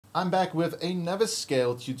I'm back with another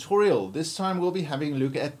scale tutorial. This time we'll be having a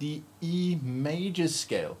look at the E major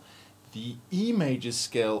scale. The E major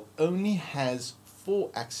scale only has 4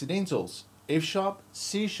 accidentals: F sharp,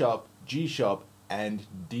 C sharp, G sharp and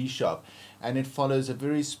D sharp, and it follows a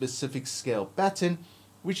very specific scale pattern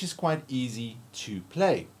which is quite easy to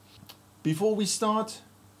play. Before we start,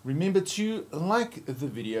 remember to like the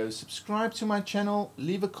video, subscribe to my channel,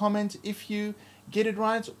 leave a comment if you get it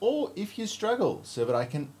right or if you struggle, so that I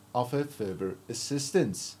can offer further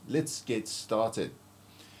assistance. Let's get started.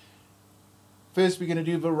 First, we're going to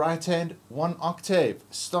do the right hand 1 octave.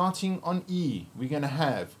 Starting on E, we're going to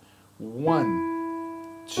have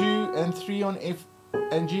 1, 2 and 3 on F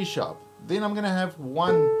and G sharp. Then I'm going to have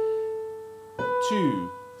 1,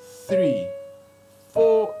 2, 3,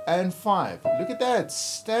 4 and 5. Look at that,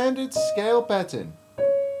 standard scale pattern.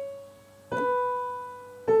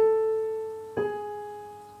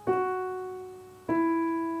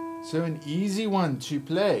 So an easy one to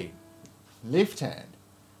play. Left hand.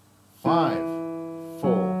 5,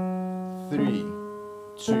 4, 3,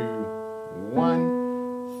 2,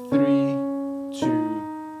 1, 3, 2,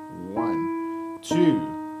 1, 2,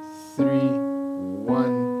 3,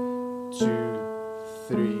 1, 2,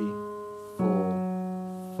 3,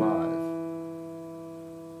 4, 5.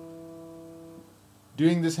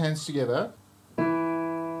 Doing these hands together.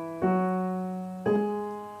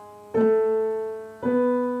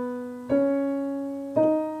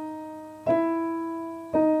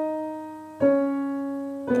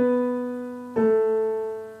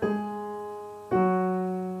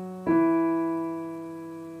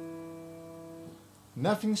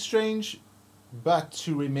 Nothing strange, but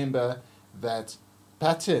to remember that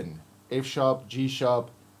pattern: F sharp, G sharp,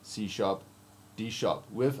 C sharp, D sharp,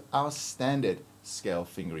 with our standard scale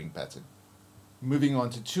fingering pattern. Moving on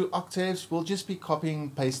to 2 octaves, we'll just be copying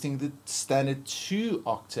and pasting the standard 2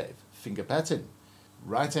 octave finger pattern.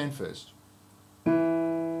 Right hand first.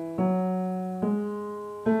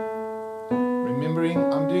 Remembering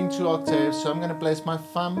I'm doing 2 octaves, so I'm going to place my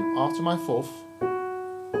thumb after my 4th.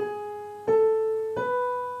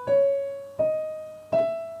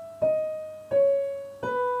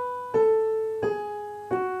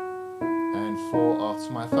 And 4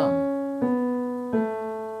 after my thumb.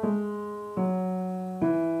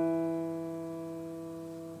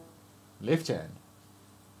 Left hand.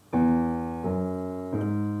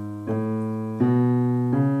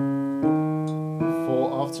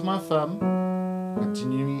 4 after my thumb,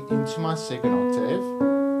 continuing into my 2nd octave.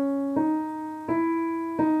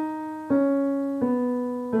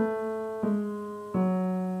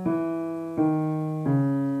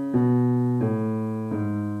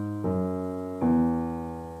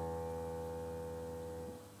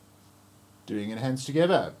 Doing it hands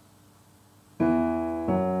together.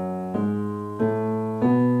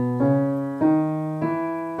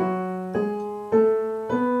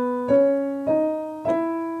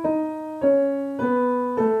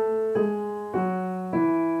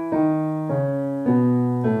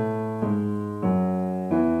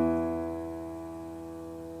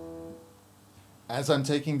 As I'm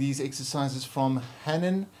taking these exercises from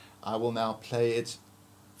Hanon, I will now play it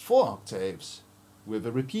 4 octaves with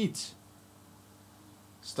a repeat.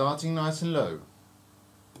 Starting nice and low.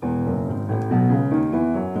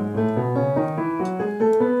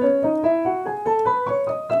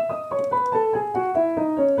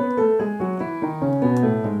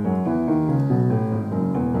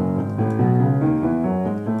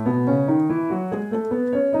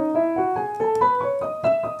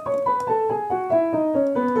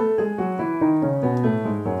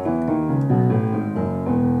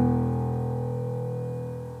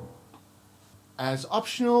 As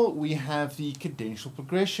optional, we have the cadential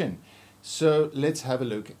progression. So let's have a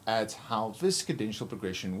look at how this cadential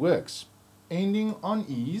progression works. Ending on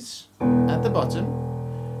E's at the bottom,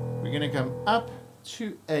 we're going to come up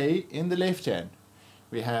to A in the left hand.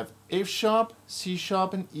 We have F sharp, C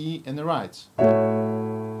sharp and E in the right.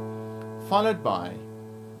 Followed by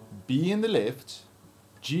B in the left,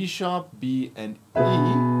 G sharp, B and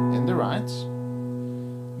E in the right.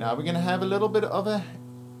 Now we're going to have a little bit of a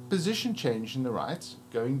position change in the right,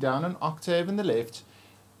 going down an octave in the left,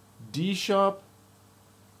 D sharp,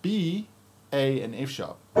 B, A and F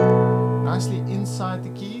sharp. Nicely inside the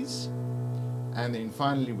keys. And then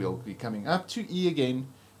finally we'll be coming up to E again,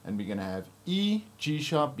 and we're going to have E, G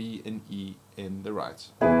sharp, B and E in the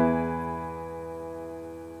right.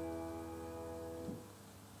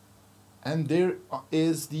 And there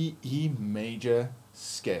is the E major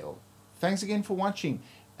scale. Thanks again for watching,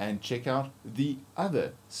 and check out the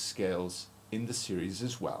other scales in the series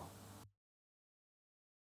as well.